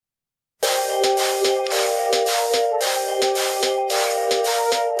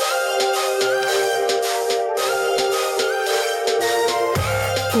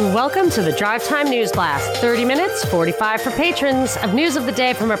Welcome to the Drive Time News Blast. 30 minutes, 45 for patrons of news of the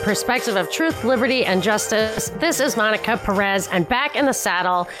day from a perspective of truth, liberty, and justice. This is Monica Perez, and back in the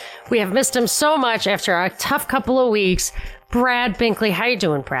saddle. We have missed him so much after a tough couple of weeks. Brad Binkley. How you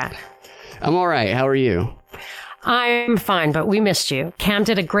doing, Brad? I'm all right. How are you? I'm fine, but we missed you. Cam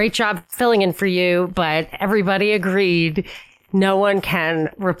did a great job filling in for you, but everybody agreed no one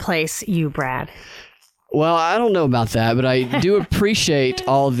can replace you, Brad. Well, I don't know about that, but I do appreciate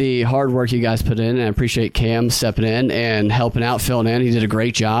all the hard work you guys put in, and I appreciate Cam stepping in and helping out, filling in. He did a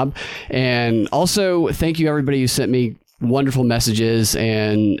great job. And also, thank you, everybody who sent me wonderful messages,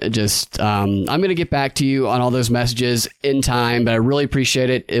 and just I'm going to get back to you on all those messages in time, but I really appreciate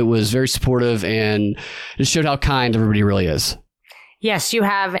it. It was very supportive and just showed how kind everybody really is. Yes, you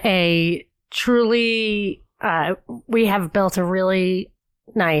have a truly, we have built a really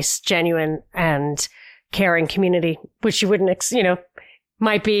nice, genuine, and caring community, which you wouldn't,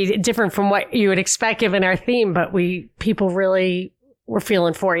 might be different from what you would expect given our theme, but people really were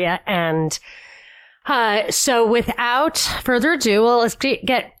feeling for you. And so without further ado, let's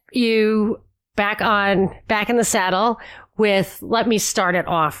get you back in the saddle let me start it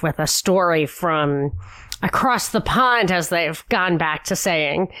off with a story from across the pond, as they've gone back to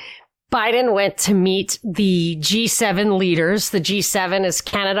saying. Biden went to meet the G7 leaders. The G7 is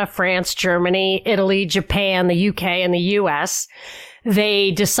Canada, France, Germany, Italy, Japan, the UK, and the US.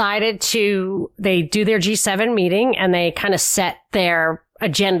 They decided they do their G7 meeting, and they kind of set their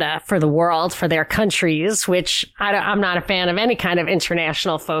agenda for the world, for their countries, which I'm not a fan of any kind of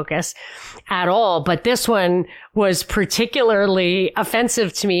international focus at all. But this one was particularly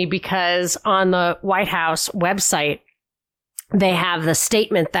offensive to me because on the White House website, they have the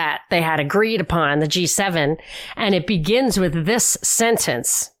statement that they had agreed upon, the G7, and it begins with this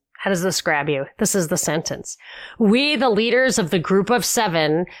sentence. How does this grab you? This is the sentence. We, the leaders of the Group of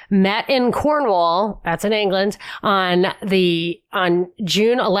Seven, met in Cornwall, that's in England, on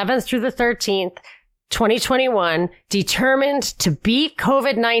June 11th through the 13th, 2021, determined to beat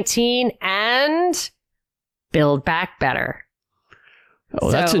COVID-19 and build back better.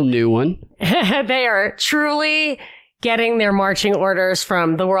 Oh, that's a new one. They are truly getting their marching orders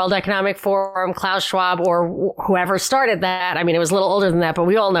from the World Economic Forum, Klaus Schwab, or whoever started that. I mean, it was a little older than that, but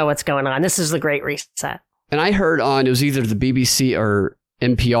we all know what's going on. This is the Great Reset. And I heard it was either the BBC or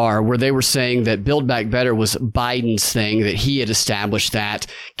NPR, where they were saying that Build Back Better was Biden's thing, that he had established that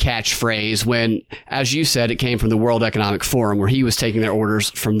catchphrase when, as you said, it came from the World Economic Forum, where he was taking their orders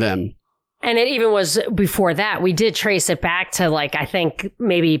from them. And it even was before that. We did trace it back to, I think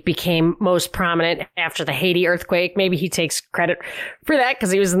maybe became most prominent after the Haiti earthquake. Maybe he takes credit for that because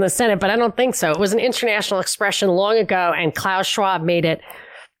he was in the Senate, but I don't think so. It was an international expression long ago, and Klaus Schwab made it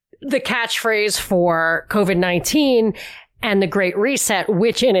the catchphrase for COVID-19 and the Great Reset,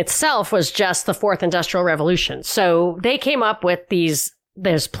 which in itself was just the Fourth Industrial Revolution. So they came up with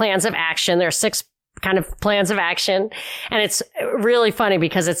there's plans of action. There are 6 kind of plans of action. And it's really funny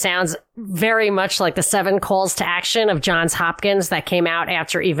because it sounds very much like the 7 calls to action of Johns Hopkins that came out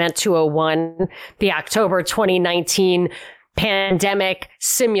after Event 201, the October 2019 pandemic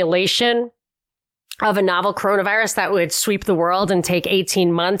simulation of a novel coronavirus that would sweep the world and take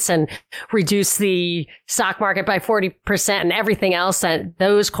 18 months and reduce the stock market by 40% and everything else. And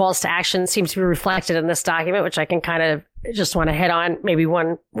those calls to action seem to be reflected in this document, which I can kind of just want to hit on maybe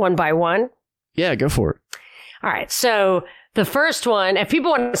one by one. Yeah, go for it. All right. So the first one, if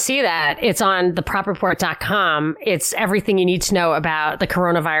people want to see that, it's on thepropreport.com. It's everything you need to know about the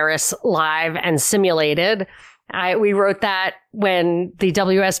coronavirus live and simulated. We wrote that when the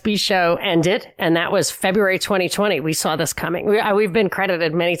WSB show ended, and that was February 2020. We saw this coming. We've been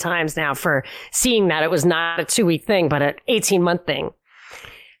credited many times now for seeing that it was not a 2-week thing, but an 18-month thing.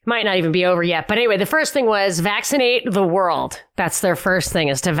 Might not even be over yet. But anyway, the first thing was vaccinate the world. That's their first thing,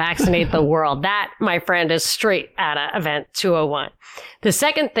 is to vaccinate the world. That, my friend, is straight out of Event 201. The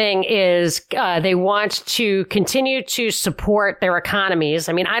second thing is they want to continue to support their economies.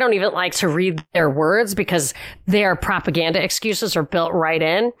 I mean, I don't even like to read their words because their propaganda excuses are built right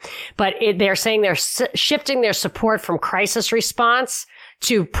in. But they're saying they're shifting their support from crisis response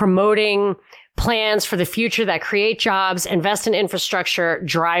to promoting plans for the future that create jobs, invest in infrastructure,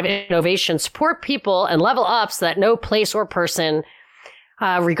 drive innovation, support people, and level up so that no place or person,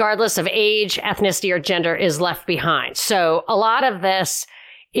 regardless of age, ethnicity, or gender, is left behind. So a lot of this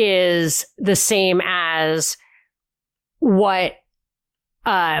is the same as what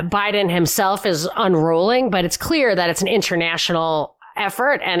Biden himself is unrolling, but it's clear that it's an international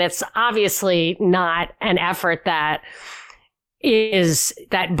effort, and it's obviously not an effort that is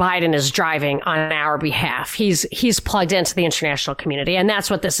that Biden is driving on our behalf. He's plugged into the international community. And that's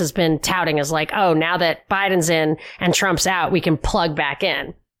what this has been touting, is like, oh, now that Biden's in and Trump's out, we can plug back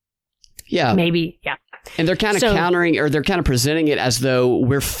in. Yeah. Maybe. Yeah. And they're kind of countering, or they're kind of presenting it as though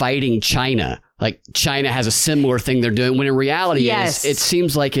we're fighting China. Like China has a similar thing they're doing, when in reality it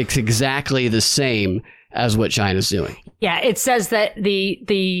seems like it's exactly the same as what China's doing. Yeah, it says that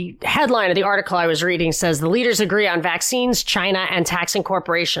the headline of the article I was reading says the leaders agree on vaccines, China, and taxing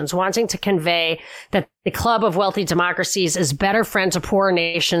corporations, wanting to convey that the club of wealthy democracies is better friend to poorer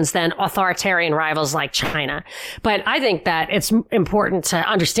nations than authoritarian rivals like China. But I think that it's important to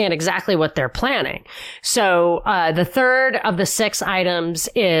understand exactly what they're planning. So the third of the 6 items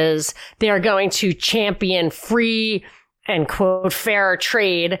is they're going to champion free and quote fair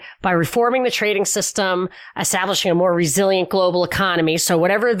trade by reforming the trading system, establishing a more resilient global economy. So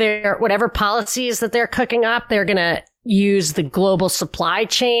whatever policies that they're cooking up, they're going to use the global supply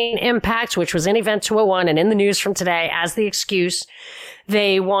chain impact, which was in Event 201 and in the news from today, as the excuse.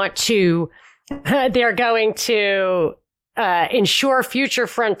 They're going to ensure future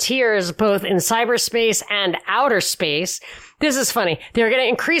frontiers, both in cyberspace and outer space. This is funny. They're going to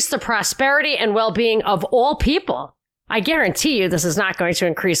increase the prosperity and well-being of all people. I guarantee you this is not going to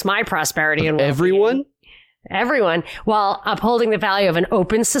increase my prosperity and well-being. Everyone, while upholding the value of an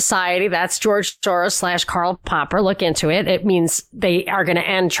open society. That's George Soros / Karl Popper. Look into it. It means they are going to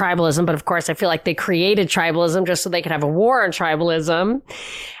end tribalism. But of course, I feel like they created tribalism just so they could have a war on tribalism.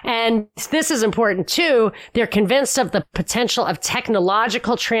 And this is important too. They're convinced of the potential of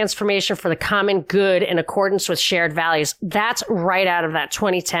technological transformation for the common good in accordance with shared values. That's right out of that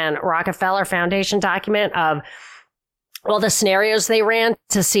 2010 Rockefeller Foundation document of all the scenarios they ran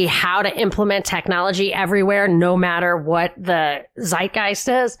to see how to implement technology everywhere, no matter what the zeitgeist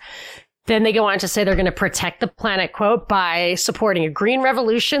is. Then they go on to say they're going to protect the planet, quote, by supporting a green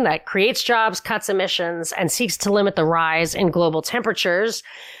revolution that creates jobs, cuts emissions, and seeks to limit the rise in global temperatures.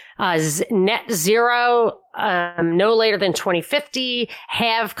 Net zero, no later than 2050,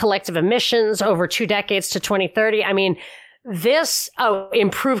 halve collective emissions over 2 decades to 2030. I mean,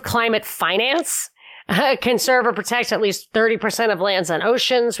 improve climate finance. Conserve or protect at least 30% of lands and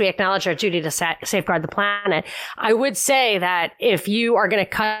oceans. We acknowledge our duty to safeguard the planet. I would say that if you are going to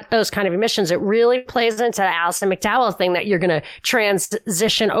cut those kind of emissions, it really plays into the Alison McDowell thing that you're going to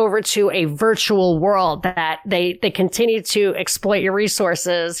transition over to a virtual world, that they continue to exploit your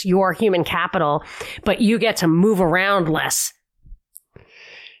resources, your human capital, but you get to move around less.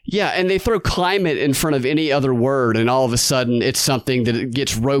 Yeah, and they throw climate in front of any other word, and all of a sudden it's something that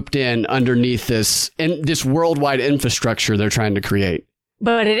gets roped in underneath this worldwide infrastructure they're trying to create.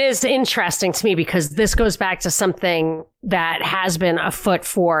 But it is interesting to me because this goes back to something that has been afoot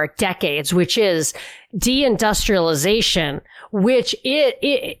for decades, which is deindustrialization, which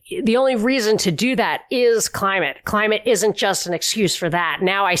the only reason to do that is climate. Climate isn't just an excuse for that.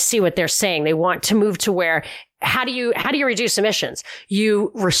 Now I see what they're saying. They want to move to where how do you reduce emissions?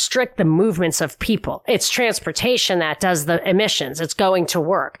 You restrict the movements of people. It's transportation that does the emissions. It's going to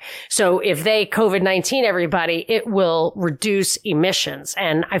work. So if they COVID-19 everybody, it will reduce emissions.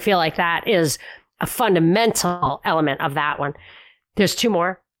 And I feel like that is a fundamental element of that one. There's 2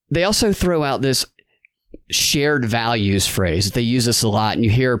 more. They also throw out this shared values phrase. They use this a lot, and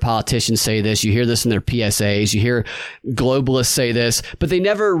you hear politicians say this, you hear this in their PSAs, you hear globalists say this, but they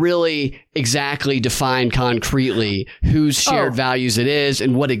never really exactly define concretely whose shared values it is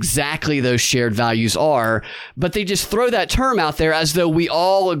and what exactly those shared values are. But they just throw that term out there as though we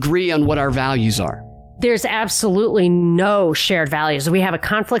all agree on what our values are. There's absolutely no shared values. We have a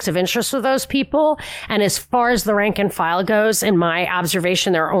conflict of interest with those people. And as far as the rank and file goes, in my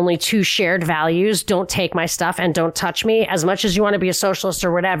observation, there are only 2 shared values. Don't take my stuff and don't touch me. As much as you want to be a socialist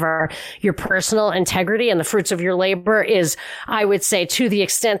or whatever, your personal integrity and the fruits of your labor is, I would say, to the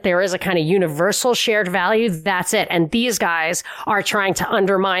extent there is a kind of universal shared value, that's it. And these guys are trying to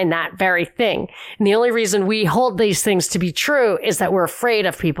undermine that very thing. And the only reason we hold these things to be true is that we're afraid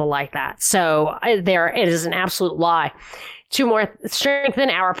of people like that. So it is an absolute lie. 2 more. Strengthen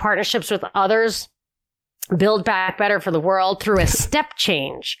our partnerships with others. Build back better for the world through a step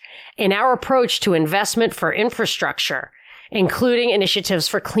change in our approach to investment for infrastructure, including initiatives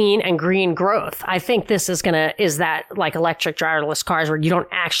for clean and green growth. I think this is that like electric driverless cars where you don't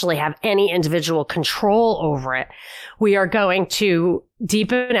actually have any individual control over it. We are going to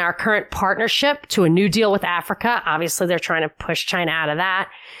deepen our current partnership to a new deal with Africa. Obviously, they're trying to push China out of that,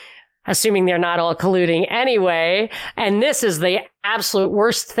 assuming they're not all colluding anyway. And this is the absolute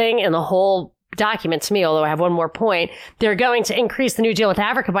worst thing in the whole document to me, although I have one more point. They're going to increase the New Deal with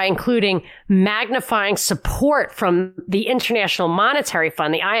Africa by including magnifying support from the International Monetary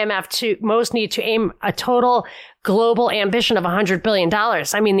Fund, the IMF, to most need to aim a total global ambition of $100 billion.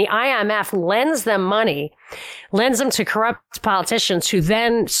 I mean, the IMF lends them money, lends them to corrupt politicians who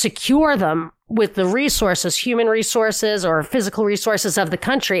then secure them with the resources, human resources or physical resources of the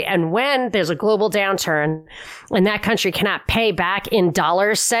country. And when there's a global downturn and that country cannot pay back in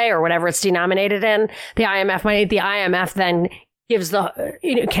dollars, say, or whatever it's denominated in, the IMF then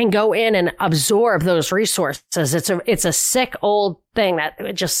can go in and absorb those resources. It's a sick old thing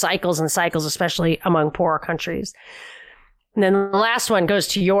that just cycles and cycles, especially among poorer countries. And then the last one goes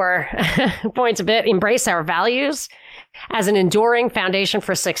to your points a bit. Embrace our values as an enduring foundation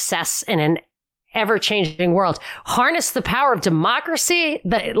for success in an ever-changing world. Harness the power of democracy,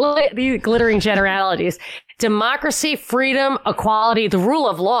 the glittering generalities. Democracy, freedom, equality, the rule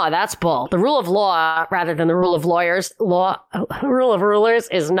of law. That's bull. The rule of law, rather than the rule of lawyers, rule of rulers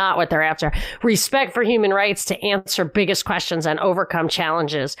is not what they're after. Respect for human rights to answer biggest questions and overcome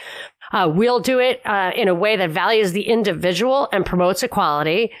challenges. We'll do it in a way that values the individual and promotes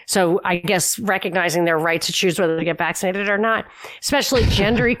equality. So I guess recognizing their right to choose whether to get vaccinated or not, especially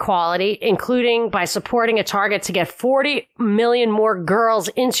gender equality, including by supporting a target to get 40 million more girls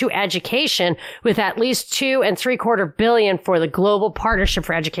into education with at least $2.75 billion for the Global Partnership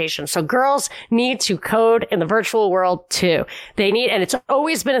for Education. So girls need to code in the virtual world too. They need, and it's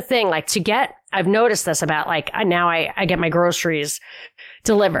always been a thing, like I've noticed this about now I get my groceries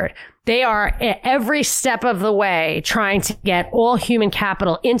delivered. They are every step of the way trying to get all human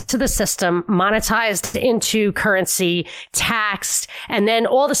capital into the system, monetized into currency, taxed, and then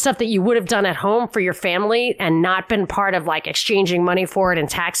all the stuff that you would have done at home for your family and not been part of exchanging money for it and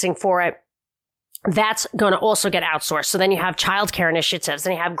taxing for it. That's going to also get outsourced. So then you have childcare initiatives,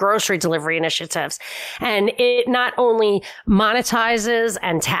 and you have grocery delivery initiatives. And it not only monetizes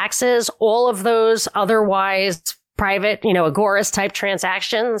and taxes all of those otherwise private, Agorist type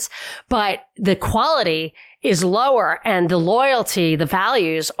transactions, but the quality is lower and the loyalty, the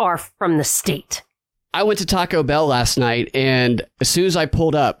values are from the state. I went to Taco Bell last night, and as soon as I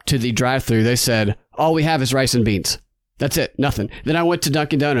pulled up to the drive-thru, they said, all we have is rice and beans. That's it. Nothing. Then I went to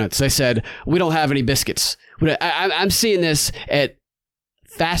Dunkin' Donuts. They said, we don't have any biscuits. I'm seeing this at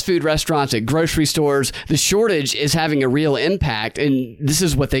fast food restaurants, at grocery stores. The shortage is having a real impact, and this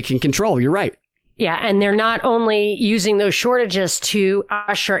is what they can control. You're right. Yeah, and they're not only using those shortages to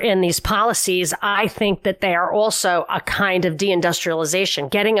usher in these policies, I think that they are also a kind of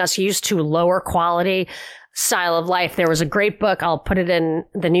deindustrialization, getting us used to lower quality style of life. There was a great book, I'll put it in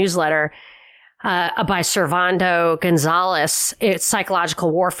the newsletter, by Servando Gonzalez. It's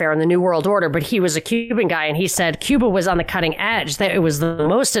Psychological Warfare in the New World Order, but he was a Cuban guy, and he said Cuba was on the cutting edge. That it was the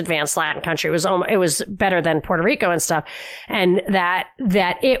most advanced Latin country. It was better than Puerto Rico and stuff, and that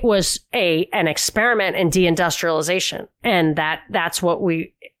it was an experiment in deindustrialization, and that's what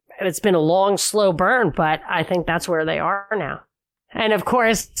it's been a long, slow burn, but I think that's where they are now. And of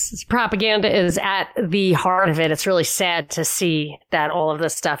course, propaganda is at the heart of it. It's really sad to see that all of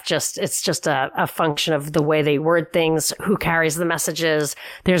this stuff it's just a function of the way they word things, who carries the messages.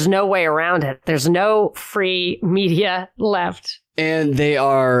 There's no way around it. There's no free media left. And they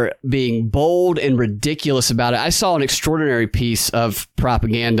are being bold and ridiculous about it. I saw an extraordinary piece of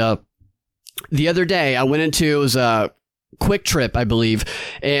propaganda the other day. I went into, it was a Quick Trip, I believe,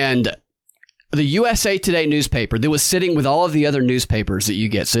 and the USA Today newspaper that was sitting with all of the other newspapers that you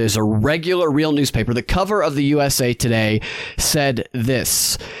get. So it's a regular, real newspaper. The cover of the USA Today said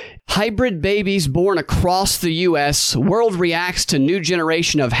this: hybrid babies born across the U.S. World reacts to new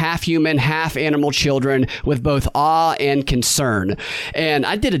generation of half-human, half-animal children with both awe and concern. And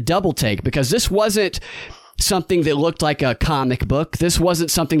I did a double take because this wasn't something that looked like a comic book. This wasn't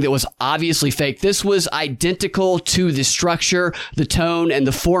something that was obviously fake. This was identical to the structure, the tone, and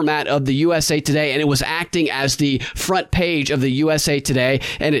the format of the USA Today, and it was acting as the front page of the USA Today,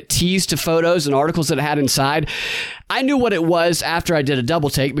 and it teased to photos and articles that it had inside. I knew what it was after I did a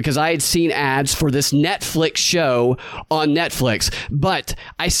double take because I had seen ads for this Netflix show on Netflix, but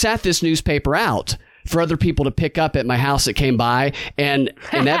I sat this newspaper out for other people to pick up at my house that came by, and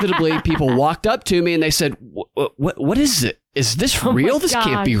inevitably people walked up to me and they said, what is it? Is this real? This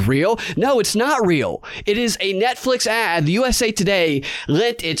can't be real. No, it's not real. It is a Netflix ad. The USA Today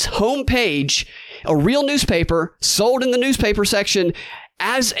lent its homepage, a real newspaper, sold in the newspaper section,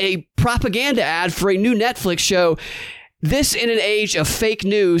 as a propaganda ad for a new Netflix show. This, in an age of fake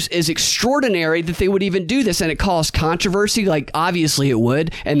news, is extraordinary that they would even do this, and it caused controversy. Obviously it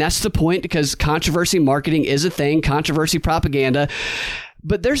would, and that's the point, because controversy marketing is a thing, controversy propaganda.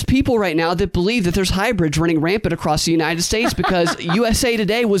 But there's people right now that believe that there's hybrids running rampant across the United States because USA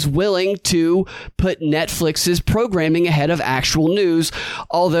Today was willing to put Netflix's programming ahead of actual news.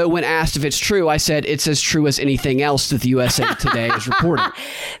 Although when asked if it's true, I said it's as true as anything else that the USA Today is reporting.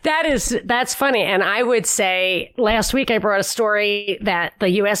 That's funny. And I would say last week I brought a story that the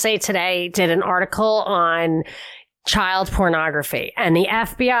USA Today did an article on child pornography, and the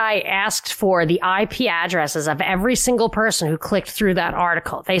FBI asked for the IP addresses of every single person who clicked through that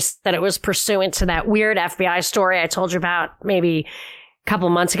article. They said it was pursuant to that weird FBI story I told you about maybe a couple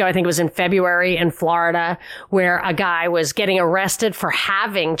of months ago. I think it was in February in Florida, where a guy was getting arrested for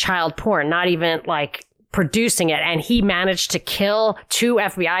having child porn, not even like producing it, and he managed to kill 2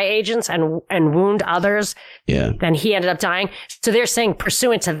 FBI agents and wound others. Yeah. Then he ended up dying. So they're saying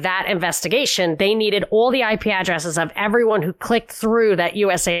pursuant to that investigation, they needed all the IP addresses of everyone who clicked through that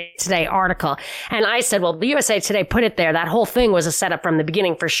USA Today article. And I said, well, the USA Today put it there. That whole thing was a setup from the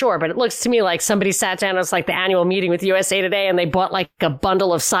beginning for sure. But it looks to me like somebody sat down. It was like the annual meeting with USA Today, and they bought like a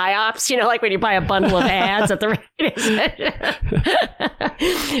bundle of psyops, you know, like when you buy a bundle of ads at the radio station.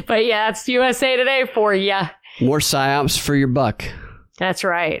 But yeah, it's USA Today for you. More psyops for your buck. That's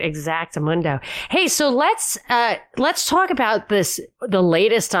right. Exactamundo. Hey, so let's talk about the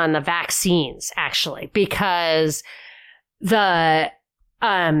latest on the vaccines, actually, because I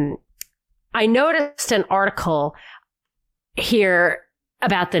noticed an article here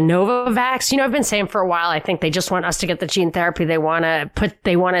about the Novavax. You know, I've been saying for a while, I think they just want us to get the gene therapy. They want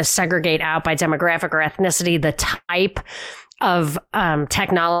to segregate out by demographic or ethnicity the type of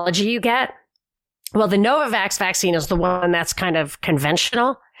technology you get. Well, the Novavax vaccine is the one that's kind of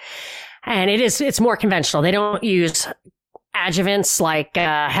conventional, and it's more conventional. They don't use adjuvants like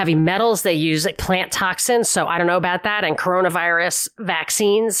heavy metals. They use plant toxins. So I don't know about that. And coronavirus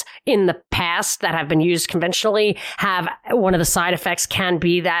vaccines in the past that have been used conventionally have one of the side effects can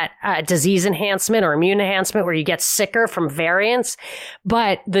be that disease enhancement or immune enhancement where you get sicker from variants.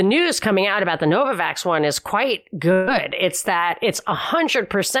 But the news coming out about the Novavax one is quite good. It's that it's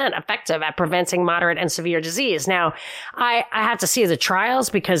 100% effective at preventing moderate and severe disease. Now, I have to see the trials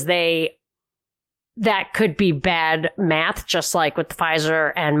because that could be bad math, just like with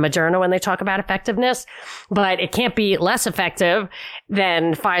Pfizer and Moderna when they talk about effectiveness. But it can't be less effective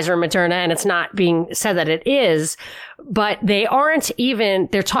than Pfizer and Moderna, and it's not being said that it is. But they're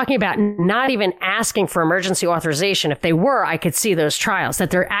talking about not even asking for emergency authorization. If they were, I could see those trials,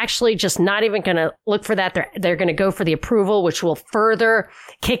 that they're actually just not even going to look for that. They're going to go for the approval, which will further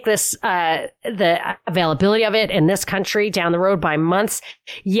kick the availability of it in this country down the road by months.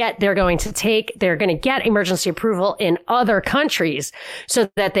 Yet they're going to get emergency approval in other countries so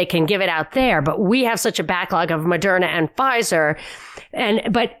that they can give it out there. But we have such a backlog of Moderna and Pfizer.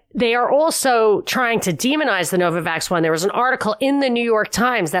 But they are also trying to demonize the Novavax one. There was an article in the New York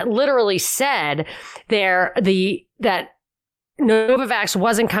Times that literally said that Novavax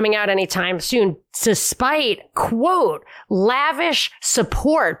wasn't coming out anytime soon, despite, quote, lavish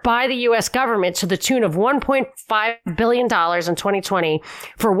support by the U.S. government to the tune of $1.5 billion in 2020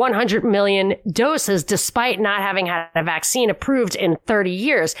 for 100 million doses, despite not having had a vaccine approved in 30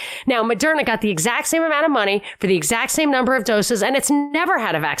 years. Now, Moderna got the exact same amount of money for the exact same number of doses, and it's never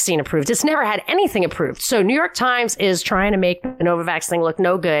had a vaccine approved. It's never had anything approved. So New York Times is trying to make the Novavax thing look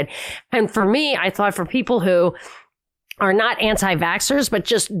no good. And for me, I thought for people who are not anti-vaxxers, but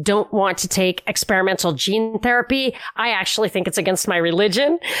just don't want to take experimental gene therapy, I actually think it's against my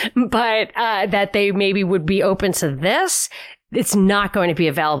religion, but that they maybe would be open to this. It's not going to be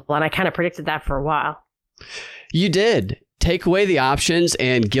available. And I kind of predicted that for a while. You did. Take away the options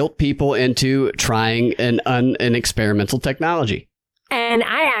and guilt people into trying an experimental technology. And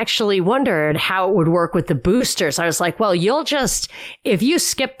I actually wondered how it would work with the boosters. I was like, well, if you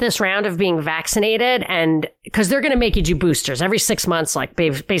skip this round of being vaccinated, and because they're going to make you do boosters every 6 months, like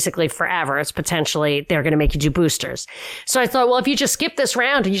basically forever, they're going to make you do boosters. So I thought, well, if you just skip this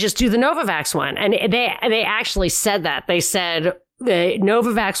round and you just do the Novavax one, and they actually said that. They said the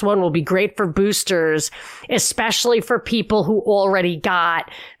Novavax one will be great for boosters, especially for people who already got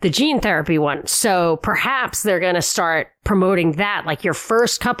the gene therapy one. So perhaps they're going to start promoting that. Like your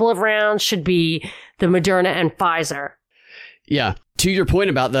first couple of rounds should be the Moderna and Pfizer. Yeah. To your point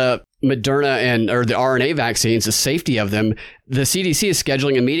about the Moderna or the RNA vaccines, the safety of them, the CDC is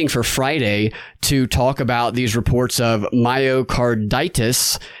scheduling a meeting for Friday to talk about these reports of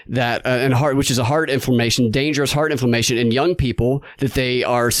myocarditis which is a heart inflammation, dangerous heart inflammation in young people that they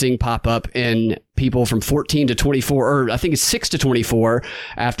are seeing pop up in people from 14 to 24, or I think it's 6 to 24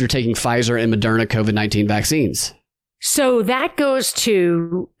 after taking Pfizer and Moderna COVID-19 vaccines. So that goes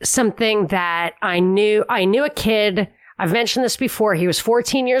to something that I knew a kid. I've mentioned this before. He was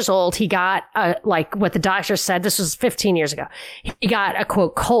 14 years old. He got, like what the doctor said, this was 15 years ago. He got a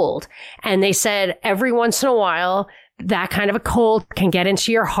quote cold. And they said every once in a while, that kind of a cold can get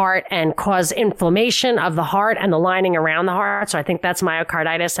into your heart and cause inflammation of the heart and the lining around the heart. So I think that's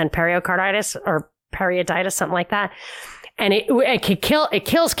myocarditis and pericarditis or perioditis, something like that. And it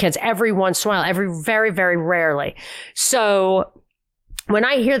kills kids every once in a while, very, very rarely. So when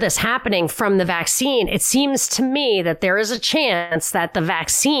I hear this happening from the vaccine, it seems to me that there is a chance that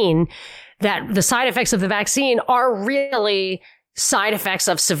that the side effects of the vaccine are really side effects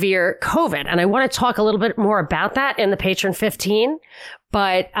of severe COVID. And I want to talk a little bit more about that in the Patron 15,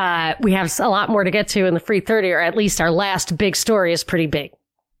 but we have a lot more to get to in the free 30, or at least our last big story is pretty big.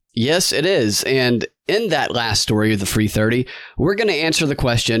 Yes, it is. And in that last story of the free 30, we're going to answer the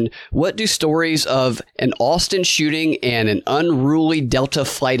question, what do stories of an Austin shooting and an unruly Delta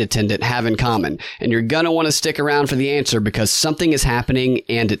flight attendant have in common? And you're going to want to stick around for the answer because something is happening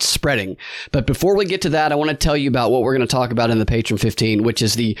and it's spreading. But before we get to that, I want to tell you about what we're going to talk about in the Patron 15, which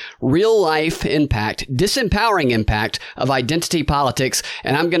is the real life impact, disempowering impact of identity politics.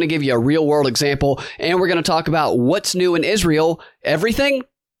 And I'm going to give you a real world example. And we're going to talk about what's new in Israel, everything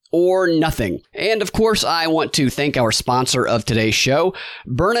or nothing. And of course, I want to thank our sponsor of today's show,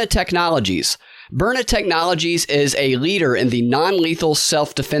 Byrna Technologies. Byrna Technologies is a leader in the non-lethal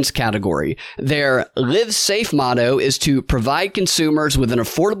self-defense category. Their Live Safe motto is to provide consumers with an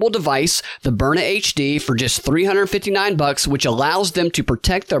affordable device, the Byrna HD, for just $359, which allows them to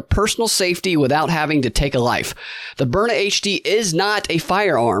protect their personal safety without having to take a life. The Byrna HD is not a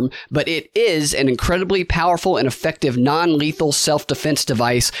firearm, but it is an incredibly powerful and effective non-lethal self-defense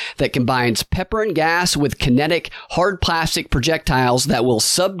device that combines pepper and gas with kinetic, hard plastic projectiles that will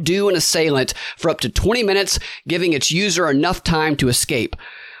subdue an assailant for up to 20 minutes, giving its user enough time to escape.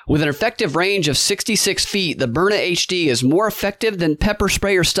 With an effective range of 66 feet, the Byrna HD is more effective than pepper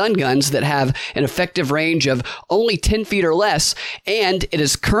spray or stun guns that have an effective range of only 10 feet or less, and it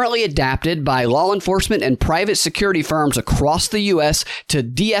is currently adapted by law enforcement and private security firms across the U.S. to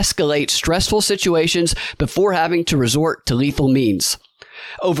de-escalate stressful situations before having to resort to lethal means.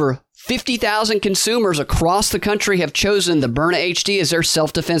 Over 50,000 consumers across the country have chosen the Byrna HD as their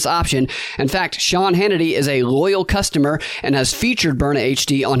self-defense option. In fact, Sean Hannity is a loyal customer and has featured Byrna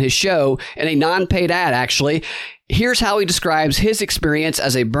HD on his show in a non-paid ad, actually. Here's how he describes his experience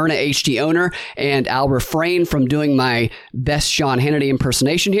as a Byrna HD owner, and I'll refrain from doing my best Sean Hannity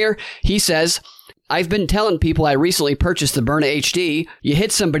impersonation here. He says, I've been telling people I recently purchased the Byrna HD. You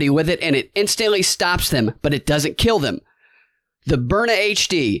hit somebody with it and it instantly stops them, but it doesn't kill them. The Byrna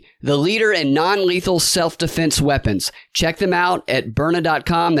HD, the leader in non-lethal self-defense weapons. Check them out at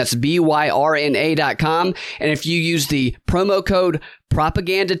Byrna.com. That's Byrna.com. And if you use the promo code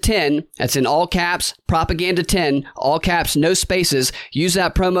Propaganda10, that's in all caps, Propaganda10, all caps, no spaces. Use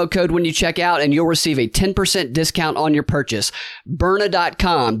that promo code when you check out and you'll receive a 10% discount on your purchase.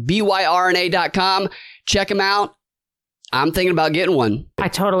 Byrna.com, Byrna.com. Check them out. I'm thinking about getting one. I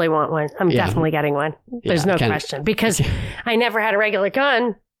totally want one. I'm definitely getting one. There's no question. Because I never had a regular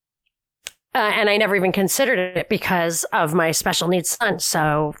gun, and I never even considered it because of my special needs son.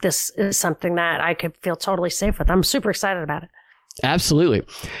 So this is something that I could feel totally safe with. I'm super excited about it. Absolutely.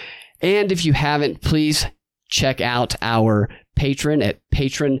 And if you haven't, please check out our Patron at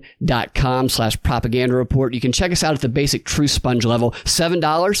patron.com/propaganda report. You can check us out at the basic True Sponge level,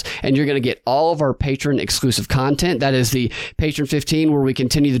 $7, and you're going to get all of our patron exclusive content. That is the Patron 15, where we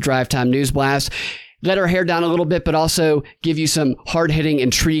continue the Drive Time News Blast. Let our hair down a little bit, but also give you some hard-hitting,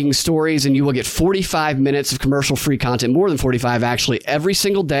 intriguing stories, and you will get 45 minutes of commercial-free content, more than 45 actually, every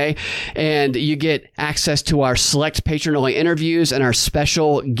single day, and you get access to our select patron-only interviews and our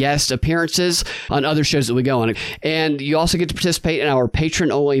special guest appearances on other shows that we go on. And you also get to participate in our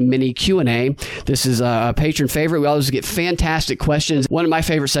patron-only mini Q&A. This is a patron favorite. We always get fantastic questions. One of my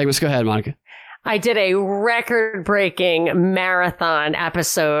favorite segments. Go ahead, Monica. I did a record-breaking marathon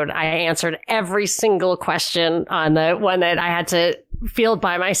episode. I answered every single question on the one that I had to field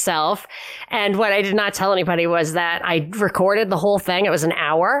by myself. And what I did not tell anybody was that I recorded the whole thing. It was an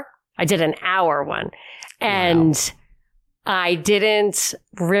hour. I did an hour one. And I didn't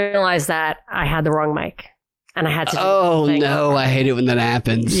realize that I had the wrong mic. And I had to do the thing over. I hate it when that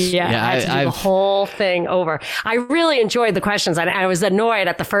happens. Yeah, I had to do the whole thing over. I really enjoyed the questions. I was annoyed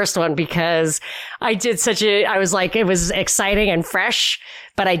at the first one because I did I was like, it was exciting and fresh,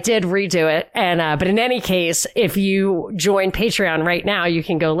 but I did redo it. And, but in any case, if you join Patreon right now, you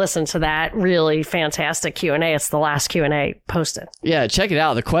can go listen to that really fantastic Q&A. It's the last Q&A posted. Yeah, check it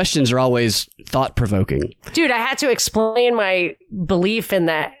out. The questions are always thought-provoking. Dude, I had to explain my belief in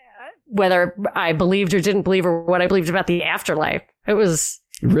that whether I believed or didn't believe or what I believed about the afterlife. It was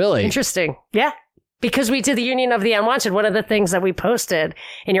really interesting. Yeah. Because we did the Union of the Unwanted. One of the things that we posted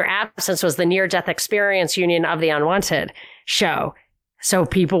in your absence was the near-death experience Union of the Unwanted show. So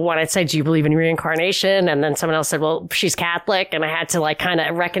people wanted to say, do you believe in reincarnation? And then someone else said, well, she's Catholic. And I had to like kind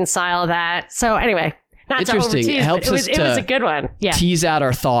of reconcile that. So anyway, not interesting. To it helps us it was a good one. Yeah. Tease out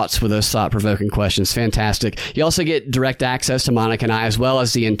our thoughts with those thought-provoking questions. Fantastic. You also get direct access to Monica and I, as well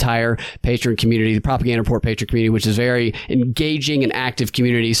as the entire patron community, the Propaganda Report patron community, which is a very engaging and active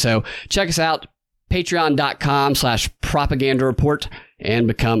community. So check us out. Patreon.com/Propaganda Report and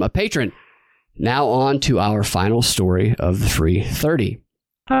become a patron. Now on to our final story of the Free 30.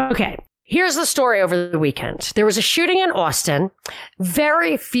 Okay. Here's the story over the weekend. There was a shooting in Austin.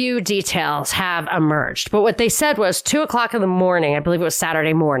 Very few details have emerged. But what they said was 2:00 in the morning, I believe it was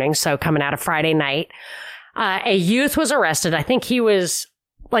Saturday morning, so coming out of Friday night, a youth was arrested. I think he was,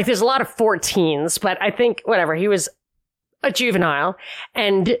 like, there's a lot of 14s, but I think, whatever, he was a juvenile,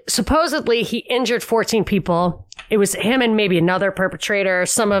 and supposedly he injured 14 people. It was him and maybe another perpetrator.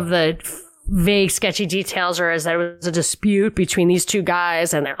 Some of the vague, sketchy details are as there was a dispute between these two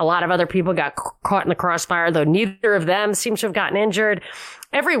guys, and a lot of other people got caught in the crossfire, though neither of them seems to have gotten injured.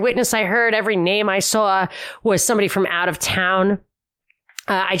 Every witness I heard, every name I saw was somebody from out of town.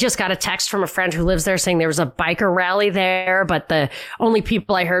 I just got a text from a friend who lives there saying there was a biker rally there, but the only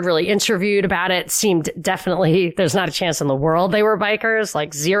people I heard really interviewed about it seemed definitely, there's not a chance in the world they were bikers,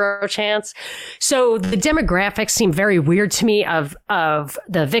 like zero chance. So the demographics seem very weird to me of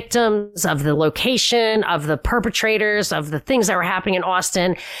the victims, of the location, of the perpetrators, of the things that were happening in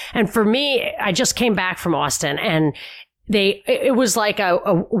Austin. And for me, I just came back from Austin, and it was like a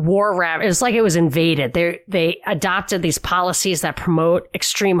war rap. It was like it was invaded. They adopted these policies that promote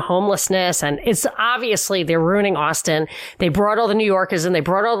extreme homelessness, and it's obviously they're ruining Austin. They brought all the New Yorkers in, they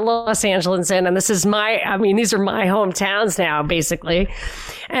brought all the Los Angeles in, and these are my hometowns now, basically.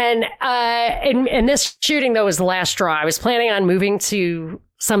 And this shooting, though, was the last straw. I was planning on moving to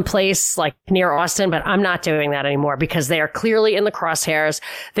some place like near Austin, but I'm not doing that anymore because they are clearly in the crosshairs.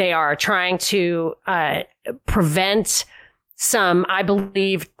 They are trying to prevent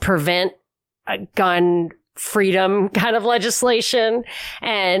gun freedom kind of legislation.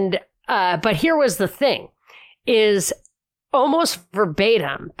 And, but here was the thing, is almost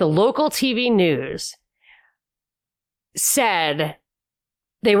verbatim, the local TV news said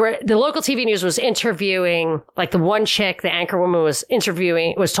the local TV news was interviewing, like the one chick, the anchor woman was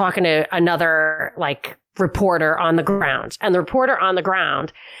talking to another like reporter on the ground. And the reporter on the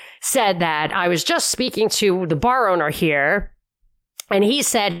ground said that I was just speaking to the bar owner here, and he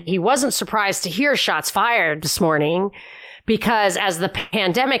said he wasn't surprised to hear shots fired this morning because as the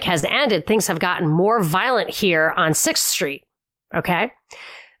pandemic has ended, things have gotten more violent here on 6th Street. Okay.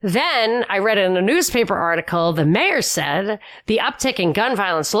 Then I read in a newspaper article, the mayor said the uptick in gun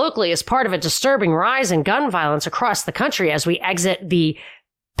violence locally is part of a disturbing rise in gun violence across the country as we exit the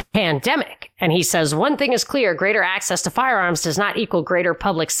pandemic. And he says, one thing is clear, greater access to firearms does not equal greater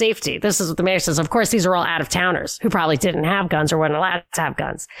public safety. This is what the mayor says. Of course, these are all out of towners who probably didn't have guns or weren't allowed to have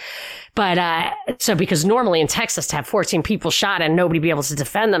guns. But, so because normally in Texas to have 14 people shot and nobody be able to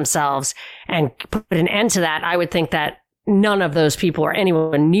defend themselves and put an end to that, I would think that none of those people or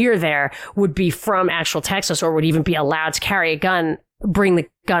anyone near there would be from actual Texas or would even be allowed to carry a gun, bring the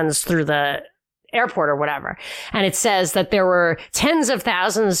guns through the airport or whatever. And it says that there were tens of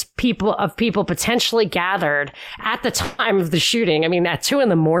thousands of people potentially gathered at the time of the shooting. I mean, at 2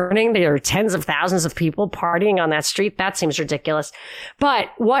 a.m, there are tens of thousands of people partying on that street. That seems ridiculous.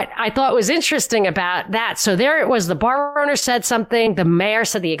 But what I thought was interesting about that, so there it was, the bar owner said something, the mayor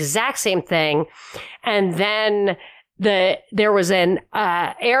said the exact same thing, and then there was an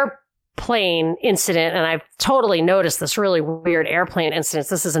airplane incident, and I've totally noticed this really weird airplane incident.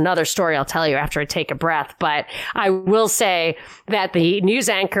 This is another story I'll tell you after I take a breath, but I will say that the news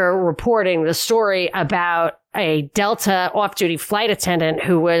anchor reporting the story about a Delta off-duty flight attendant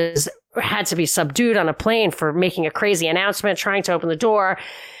who had to be subdued on a plane for making a crazy announcement, trying to open the door.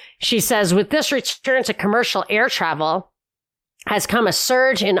 She says, with this return to commercial air travel, has come a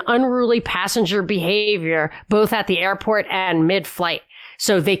surge in unruly passenger behavior, both at the airport and mid-flight.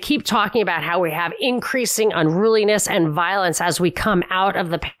 So they keep talking about how we have increasing unruliness and violence as we come out of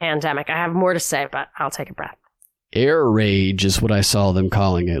the pandemic. I have more to say, but I'll take a breath. Air rage is what I saw them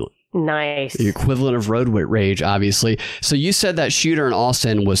calling it. Nice. The equivalent of road rage, obviously. So you said that shooter in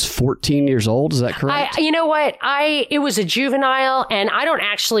Austin was 14 years old. Is that correct? You know what? It was a juvenile, and I don't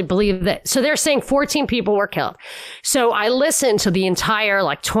actually believe that. So they're saying 14 people were killed. So I listened to the entire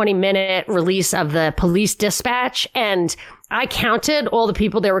 20-minute release of the police dispatch, and I counted all the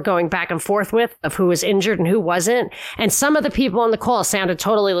people they were going back and forth with of who was injured and who wasn't. And some of the people on the call sounded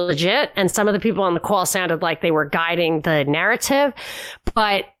totally legit. And some of the people on the call sounded like they were guiding the narrative.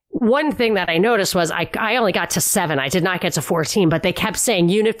 But one thing that I noticed was I only got to 7. I did not get to 14, but they kept saying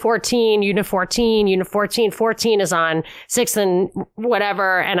unit 14, unit 14, unit 14. 14 is on 6 and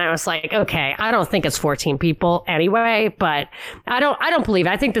whatever. And I was like, okay, I don't think it's 14 people anyway, but I don't believe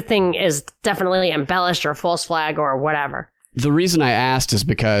it. I think the thing is definitely embellished or false flag or whatever. The reason I asked is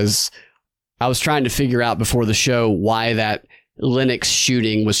because I was trying to figure out before the show why that Linux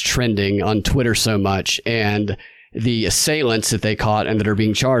shooting was trending on Twitter so much. And the assailants that they caught and that are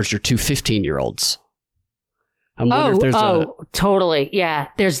being charged are 2 15-year-olds. I'm wondering if there's totally. Yeah.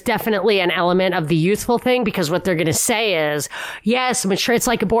 There's definitely an element of the youthful thing, because what they're going to say is, yes, I'm sure it's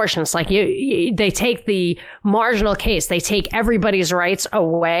like abortion. It's like they take the marginal case. They take everybody's rights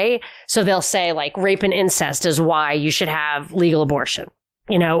away. So they'll say like rape and incest is why you should have legal abortion.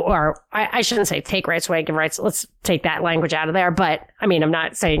 You know, or I shouldn't say take rights away, give rights. Let's take that language out of there. But I mean, I'm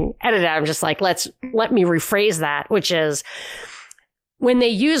not saying edit it out. I'm just like, let me rephrase that, which is when they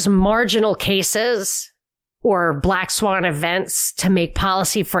use marginal cases or black swan events to make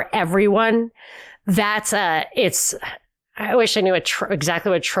policy for everyone. That's I wish I knew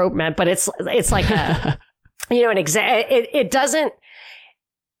exactly what trope meant, but it's like a, you know, it doesn't.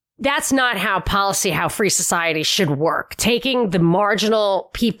 That's not how free society should work. Taking the marginal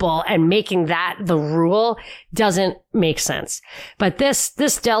people and making that the rule doesn't make sense. But this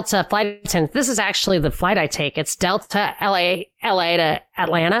Delta flight attendant, this is actually the flight I take. It's Delta LA to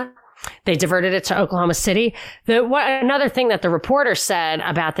Atlanta. They diverted it to Oklahoma City. Another thing that the reporter said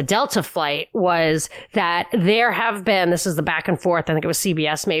about the Delta flight was that there have been, this is the back and forth, I think it was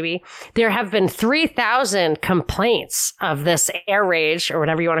CBS maybe, there have been 3,000 complaints of this air rage, or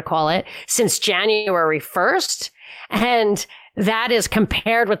whatever you want to call it, since January 1st. And that is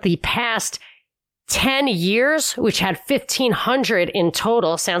compared with the past 10 years, which had 1,500 in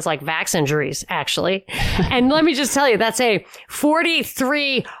total. Sounds like vax injuries, actually. And let me just tell you, that's a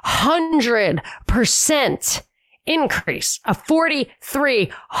 4,300% increase, a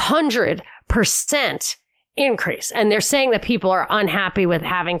 4,300% increase. And they're saying that people are unhappy with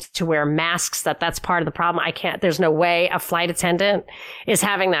having to wear masks, that's part of the problem. There's no way a flight attendant is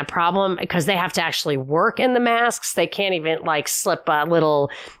having that problem, because they have to actually work in the masks. They can't even like slip a little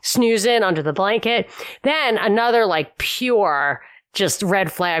snooze in under the blanket. Then another like pure just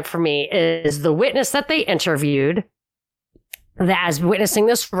red flag for me is the witness that they interviewed as witnessing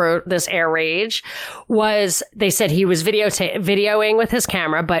this air rage they said he was videoing with his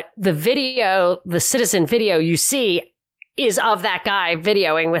camera, but the citizen video you see is of that guy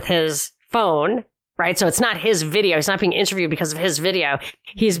videoing with his phone, right? So it's not his video. He's not being interviewed because of his video.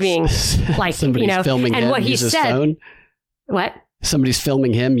 He's being like, somebody's filming and him, what he said. His phone? What? Somebody's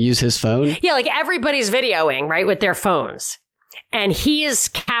filming him use his phone? Yeah, like everybody's videoing, right, with their phones. And he is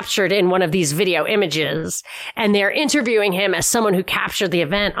captured in one of these video images, and they're interviewing him as someone who captured the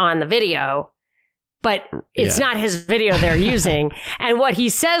event on the video, but it's not his video they're using. And what he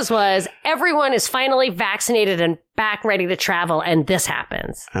says was, everyone is finally vaccinated and back ready to travel, and this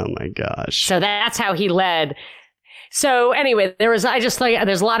happens. Oh my gosh. So that's how he led. So anyway, there's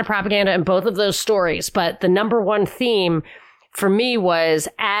a lot of propaganda in both of those stories, but the number one theme for me was,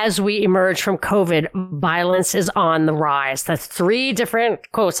 as we emerge from COVID, violence is on the rise. That's 3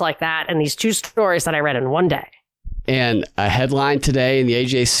 different quotes like that in these 2 stories that I read in one day. And a headline today in the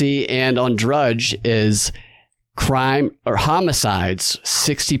AJC and on Drudge is crime or homicides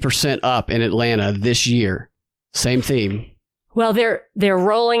 60% up in Atlanta this year. Same theme. Well, they're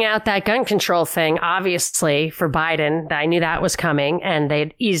rolling out that gun control thing, obviously, for Biden. I knew that was coming, and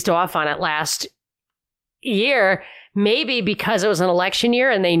they'd eased off on it last year. Maybe because it was an election year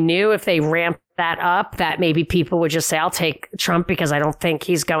and they knew if they ramped that up, that maybe people would just say, I'll take Trump because I don't think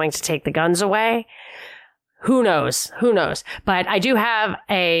he's going to take the guns away. Who knows? But I do have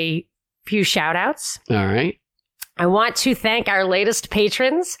a few shout outs. All right. I want to thank our latest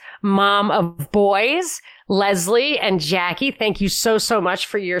patrons, Mom of Boys, Leslie and Jackie. Thank you so much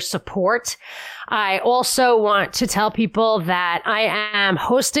for your support. I also want to tell people that I am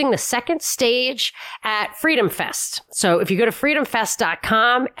hosting the second stage at Freedom Fest. So if you go to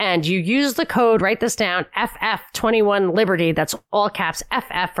freedomfest.com and you use the code, write this down, FF21 Liberty, that's all caps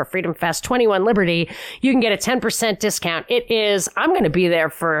FF for Freedom Fest 21 Liberty, you can get a 10% discount. I'm going to be there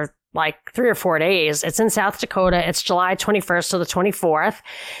for like 3 or 4 days. It's in South Dakota. It's July 21st to the 24th.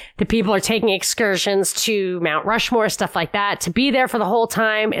 The people are taking excursions to Mount Rushmore, stuff like that. To be there for the whole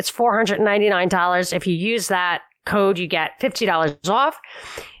time, it's $499. If you use that code, you get $50 off.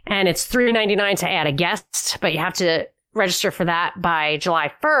 And it's $399 to add a guest, but you have to register for that by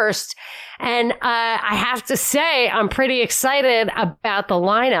July 1st. And I have to say, I'm pretty excited about the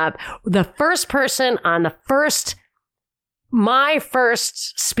lineup. The first person on my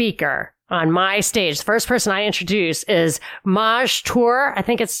first speaker on my stage, the first person I introduce is Maj Toure. I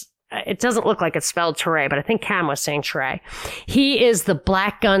think it doesn't look like it's spelled Toure, but I think Cam was saying Toure. He is the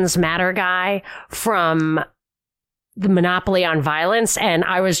Black Guns Matter guy from the Monopoly on Violence. And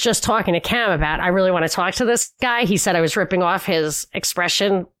I was just talking to Cam about, I really want to talk to this guy. He said I was ripping off his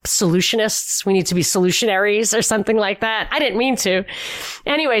expression, solutionists. We need to be solutionaries or something like that. I didn't mean to.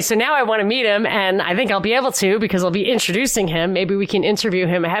 Anyway, so now I want to meet him, and I think I'll be able to because I'll be introducing him. Maybe we can interview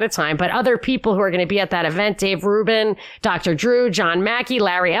him ahead of time. But other people who are going to be at that event, Dave Rubin, Dr. Drew, John Mackey,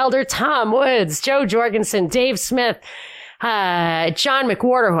 Larry Elder, Tom Woods, Joe Jorgensen, Dave Smith, John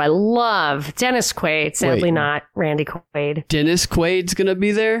McWhorter, who I love, Dennis Quaid, sadly not Randy Quaid. Dennis Quaid's going to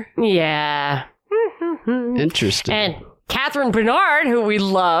be there? Yeah. Interesting. And Catherine Bernard, who we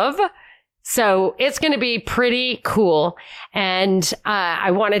love. So it's going to be pretty cool. And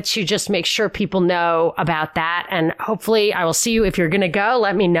I wanted to just make sure people know about that. And hopefully I will see you. If you're going to go,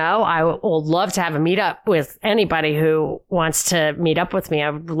 let me know. I will love to have a meetup with anybody who wants to meet up with me.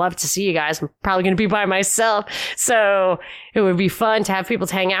 I would love to see you guys. I'm probably going to be by myself. So it would be fun to have people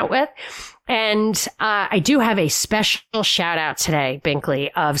to hang out with. And I do have a special shout out today,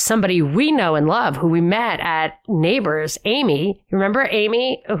 Binkley, of somebody we know and love who we met at Neighbors, Amy. Remember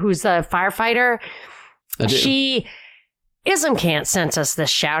Amy, who's a firefighter? I do. Ismcant sent us this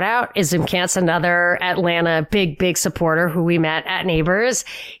shout out. Ismcant's another Atlanta big supporter who we met at Neighbors.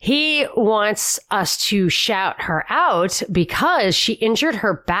 He wants us to shout her out because she injured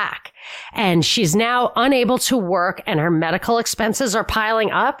her back and she's now unable to work and her medical expenses are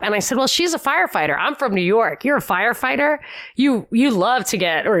piling up. And I said, well, she's a firefighter. I'm from New York. You're a firefighter. You love to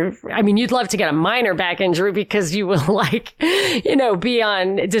get, you'd love to get a minor back injury because you will be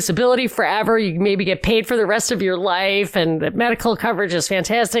on disability forever. You maybe get paid for the rest of your life, and the medical coverage is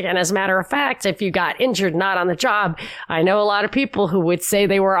fantastic. And as a matter of fact, if you got injured not on the job, I know a lot of people who would say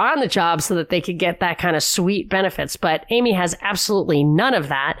they were on the job so that they could get that kind of sweet benefits. But Amy has absolutely none of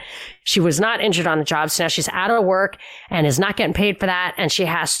that. She was not injured on the job, so now she's out of work and is not getting paid for that, and she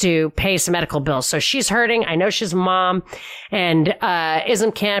has to pay some medical bills. So she's hurting. I know she's a mom, and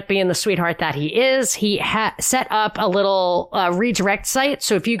Ismcant, being the sweetheart that he is, he set up a little redirect site.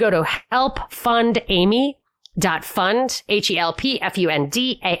 So if you go to helpfundamy.fund, HELPFUNDAMY.fund,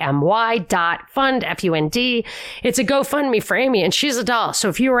 FUND. It's a GoFundMe for Amy, and she's a doll. So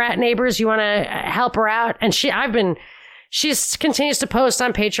if you were at Neighbors, you want to help her out. And she continues to post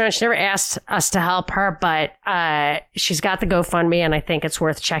on Patreon. She never asked us to help her, but she's got the GoFundMe, and I think it's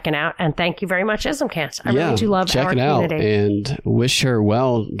worth checking out. And thank you very much, Ismcant. I really do love our community. Check it out and wish her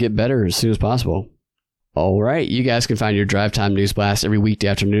well. Get better as soon as possible. All right. You guys can find your Drive Time News Blast every weekday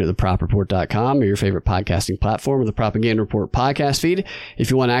afternoon at thepropreport.com or your favorite podcasting platform or the Propaganda Report podcast feed. If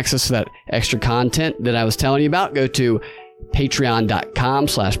you want access to that extra content that I was telling you about, go to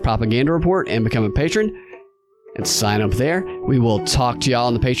patreon.com/propaganda report and become a patron. And sign up there. We will talk to y'all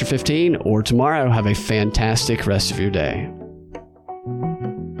on the Patreon 15 or tomorrow. Have a fantastic rest of your day.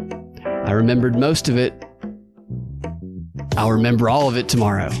 I remembered most of it. I'll remember all of it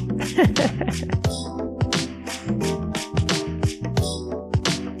tomorrow.